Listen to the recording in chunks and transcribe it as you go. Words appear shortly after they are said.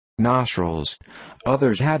nostrils,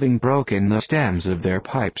 others having broken the stems of their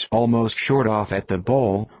pipes almost short off at the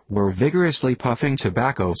bowl, were vigorously puffing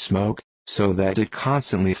tobacco smoke, so that it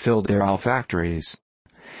constantly filled their olfactories.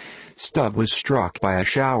 Stubb was struck by a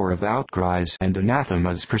shower of outcries and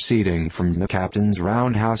anathemas proceeding from the captain's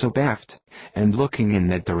roundhouse abaft, and looking in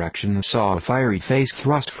that direction saw a fiery face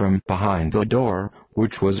thrust from behind the door,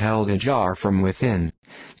 which was held ajar from within.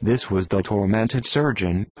 This was the tormented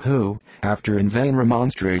surgeon, who, after in vain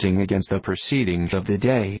remonstrating against the proceedings of the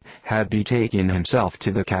day, had betaken himself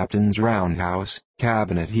to the captain's roundhouse,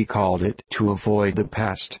 cabinet he called it, to avoid the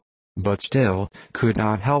pest, but still could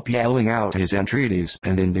not help yelling out his entreaties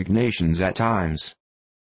and indignations at times.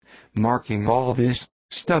 Marking all this,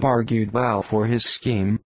 Stubb argued well for his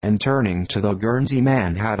scheme, and turning to the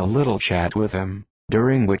Guernsey-man had a little chat with him,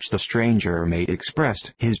 during which the stranger mate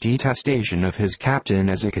expressed his detestation of his captain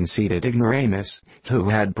as a conceited ignoramus, who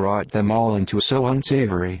had brought them all into so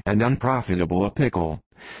unsavory and unprofitable a pickle.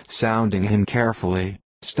 Sounding him carefully,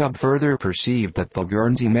 Stubb further perceived that the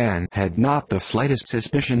Guernsey-man had not the slightest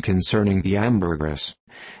suspicion concerning the ambergris.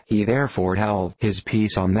 He therefore held his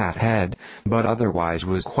peace on that head, but otherwise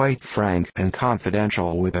was quite frank and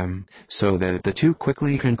confidential with him, so that the two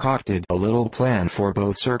quickly concocted a little plan for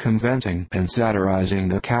both circumventing and satirizing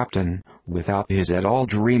the captain, without his at all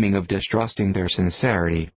dreaming of distrusting their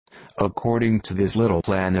sincerity. According to this little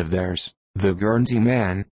plan of theirs, the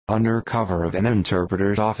Guernsey-man, under cover of an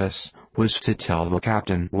interpreter's office, was to tell the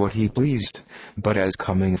captain what he pleased, but as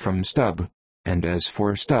coming from Stubb, and as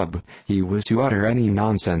for Stubb, he was to utter any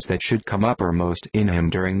nonsense that should come uppermost in him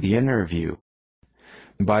during the interview.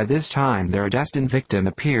 By this time their destined victim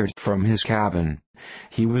appeared from his cabin.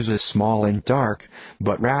 He was a small and dark,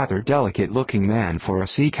 but rather delicate-looking man for a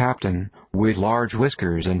sea captain, with large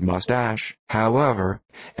whiskers and mustache, however,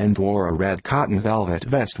 and wore a red cotton velvet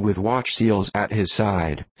vest with watch seals at his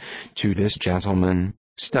side. To this gentleman,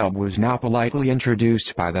 Stubb was now politely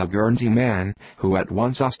introduced by the Guernsey-man, who at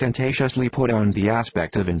once ostentatiously put on the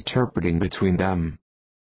aspect of interpreting between them.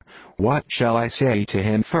 "What shall I say to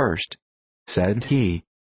him first?" said he.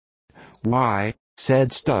 "Why,"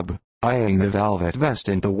 said Stubb, eyeing the velvet vest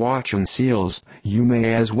and the watch and seals, "you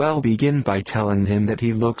may as well begin by telling him that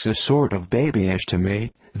he looks a sort of babyish to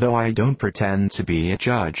me, though I don't pretend to be a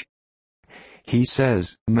judge." "He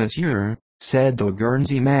says, monsieur," said the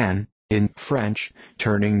Guernsey-man, in French,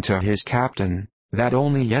 turning to his captain, "that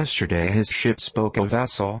only yesterday his ship spoke a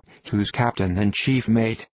vessel, whose captain and chief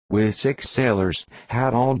mate, with 6 sailors,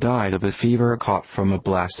 had all died of a fever caught from a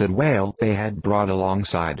blasted whale they had brought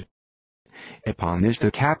alongside." Upon this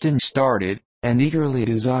the captain started, and eagerly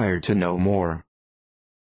desired to know more.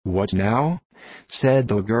 "What now?" said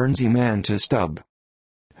the Guernsey-man to Stubb.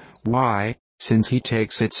 "Why, since he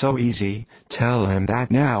takes it so easy, tell him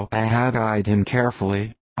that now I have eyed him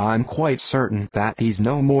carefully, I'm quite certain that he's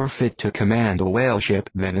no more fit to command a whale ship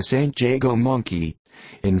than a St. Jago monkey.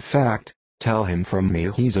 In fact, tell him from me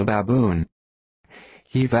he's a baboon.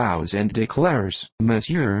 He vows and declares,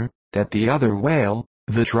 monsieur, that the other whale,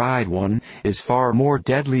 the tried one, is far more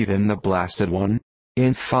deadly than the blasted one.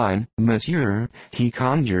 In fine, monsieur, he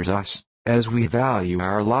conjures us, as we value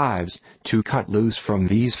our lives, to cut loose from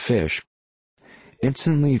these fish."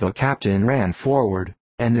 Instantly the captain ran forward,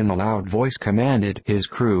 and in a loud voice commanded his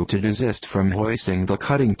crew to desist from hoisting the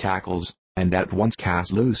cutting tackles, and at once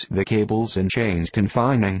cast loose the cables and chains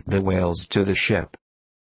confining the whales to the ship.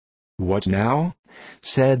 "What now?"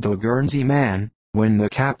 said the Guernsey-man, when the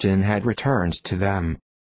captain had returned to them.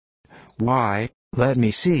 "Why, let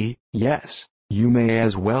me see, yes, you may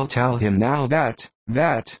as well tell him now that,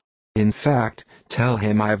 in fact, tell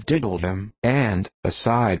him I've diddled him, and,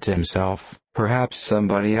 aside to himself, perhaps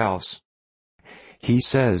somebody else. He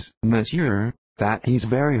says, monsieur, that he's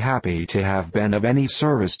very happy to have been of any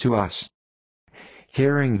service to us."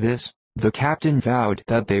 Hearing this, the captain vowed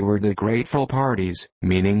that they were the grateful parties,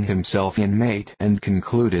 meaning himself and mate, and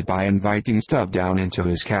concluded by inviting Stubb down into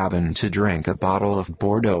his cabin to drink a bottle of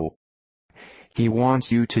Bordeaux. "He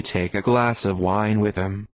wants you to take a glass of wine with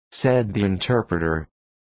him," said the interpreter.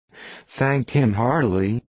 "Thank him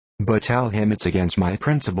heartily, but tell him it's against my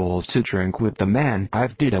principles to drink with the man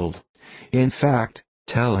I've diddled. In fact,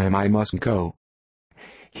 tell him I must go.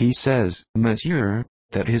 He says, monsieur,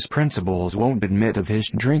 that his principles won't admit of his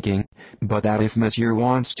drinking, but that if monsieur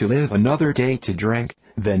wants to live another day to drink,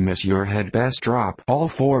 then monsieur had best drop all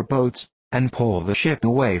 4 boats, and pull the ship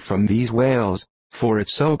away from these whales, for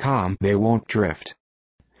it's so calm they won't drift."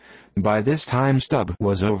 By this time Stubb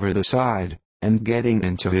was over the side, and getting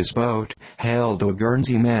into his boat, hailed the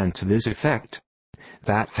Guernsey-man to this effect: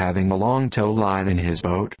 that having a long tow line in his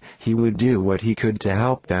boat, he would do what he could to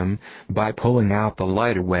help them, by pulling out the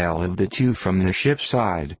lighter whale of the two from the ship's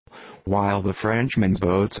side, while the Frenchmen's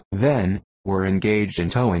boats, then, were engaged in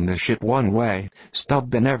towing the ship one way. Stubb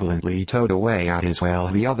benevolently towed away at his whale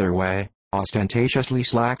the other way, ostentatiously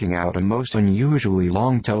slacking out a most unusually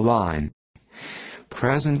long tow line.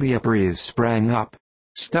 Presently a breeze sprang up.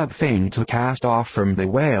 Stubb feigned to cast off from the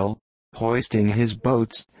whale. Hoisting his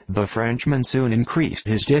boats, the Frenchman soon increased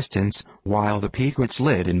his distance, while the Pequod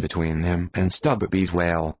slid in between him and Stubby's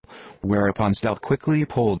whale, whereupon Stubb quickly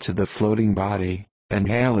pulled to the floating body, and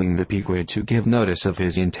hailing the Pequod to give notice of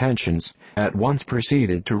his intentions, at once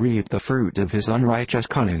proceeded to reap the fruit of his unrighteous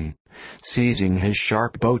cunning. Seizing his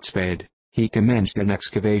sharp boat spade, he commenced an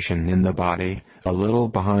excavation in the body, a little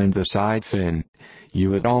behind the side fin.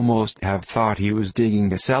 You would almost have thought he was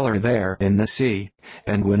digging a cellar there in the sea,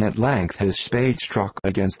 and when at length his spade struck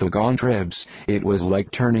against the gaunt ribs, it was like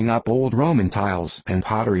turning up old Roman tiles and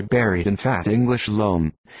pottery buried in fat English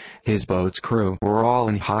loam. His boat's crew were all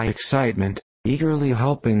in high excitement, eagerly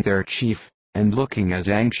helping their chief, and looking as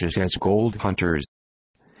anxious as gold hunters.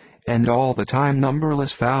 And all the time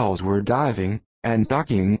numberless fowls were diving, and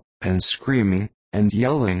ducking, and screaming, and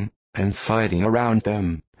yelling, and fighting around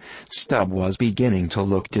them. Stubb was beginning to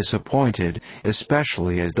look disappointed,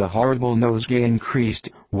 especially as the horrible nosegay increased,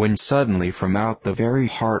 when suddenly from out the very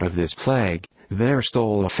heart of this plague, there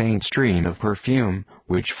stole a faint stream of perfume,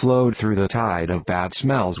 which flowed through the tide of bad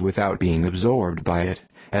smells without being absorbed by it,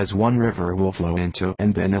 as one river will flow into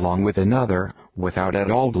and then along with another, without at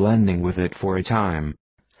all blending with it for a time.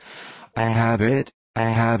 "I have it, I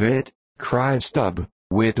have it," cried Stubb,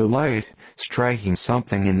 with delight, striking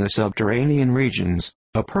something in the subterranean regions.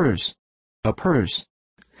 "A purse! A purse!"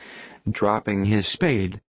 Dropping his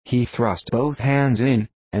spade, he thrust both hands in,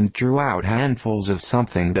 and drew out handfuls of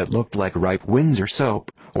something that looked like ripe Windsor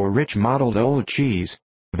soap, or rich mottled old cheese,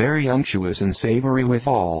 very unctuous and savory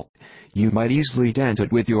withal. You might easily dent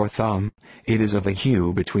it with your thumb. It is of a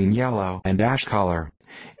hue between yellow and ash color.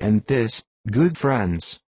 And this, good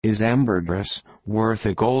friends, is ambergris, worth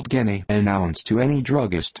a gold guinea an ounce to any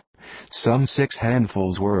druggist. Some 6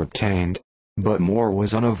 handfuls were obtained, but more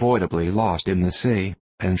was unavoidably lost in the sea,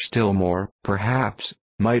 and still more, perhaps,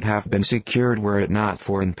 might have been secured were it not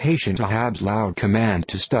for impatient Ahab's loud command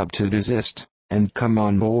to Stubb to desist, and come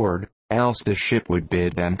on board, else the ship would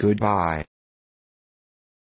bid them good-bye.